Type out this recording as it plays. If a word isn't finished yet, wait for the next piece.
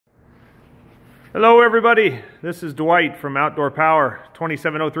Hello everybody, this is Dwight from Outdoor Power,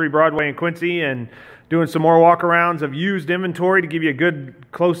 2703 Broadway in Quincy, and doing some more walkarounds of used inventory to give you a good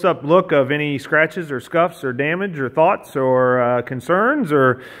close-up look of any scratches or scuffs or damage or thoughts or concerns,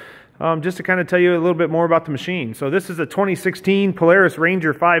 or just to kind of tell you a little bit more about the machine. So this is a 2016 Polaris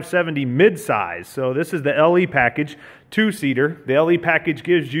Ranger 570 mid-size. So this is the LE package, two-seater. The LE package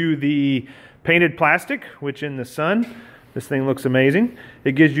gives you the painted plastic, which in the sun, this thing looks amazing.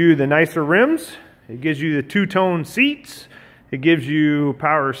 It gives you the nicer rims. It gives you the two-tone seats. It gives you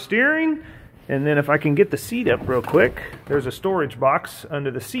power steering. And then if I can get the seat up real quick, there's a storage box under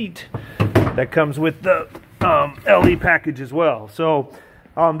the seat that comes with the LE package as well. So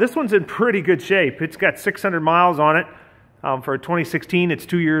this one's in pretty good shape. It's got 600 miles on it. For a 2016, it's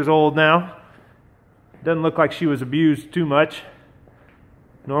 2 years old now. Doesn't look like she was abused too much.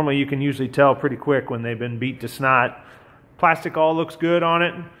 Normally you can usually tell pretty quick when they've been beat to snot. Plastic all looks good on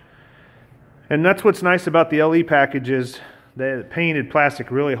it. And that's what's nice about the LE package is the painted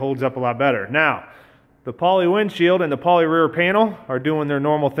plastic really holds up a lot better. Now, the poly windshield and the poly rear panel are doing their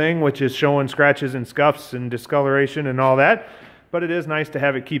normal thing, which is showing scratches and scuffs and discoloration and all that. But it is nice to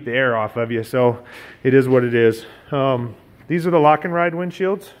have it keep the air off of you, so it is what it is. These are the lock and ride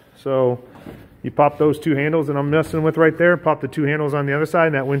windshields. So you pop those two handles that I'm messing with right there, pop the two handles on the other side,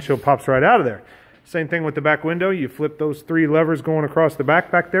 and that windshield pops right out of there. Same thing with the back window. You flip those three levers going across the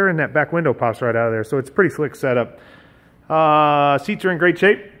back there, and that back window pops right out of there. So it's a pretty slick setup. Seats are in great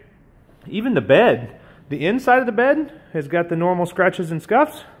shape. Even the bed, the inside of the bed has got the normal scratches and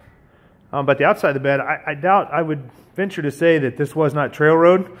scuffs. But the outside of the bed, I doubt, I would venture to say that this was not trail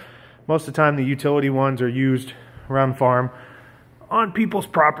road. Most of the time the utility ones are used around the farm on people's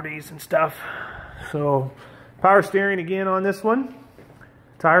properties and stuff. So power steering again on this one.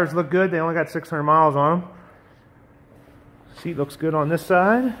 Tires look good. They only got 600 miles on them. Seat looks good on this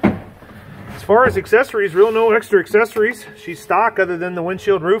side. As far as accessories, real no extra accessories. She's stock other than the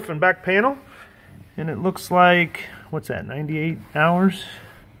windshield roof and back panel. And it looks like, what's that, 98 hours?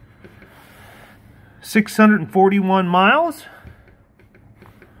 641 miles.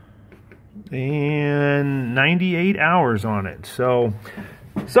 And 98 hours on it. So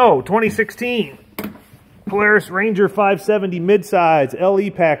 2016. Polaris Ranger 570 midsize LE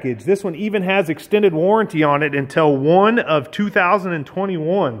package. This one even has extended warranty on it until 1 of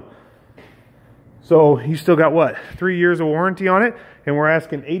 2021. So you still got what, 3 years of warranty on it, and we're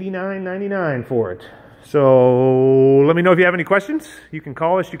asking $89.99 for it. So let me know if you have any questions. You can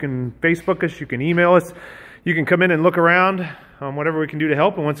call us, you can Facebook us, you can email us, you can come in and look around on whatever we can do to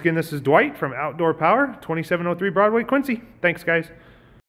help. And once again, this is Dwight from Outdoor Power, 2703 Broadway, Quincy. Thanks, guys.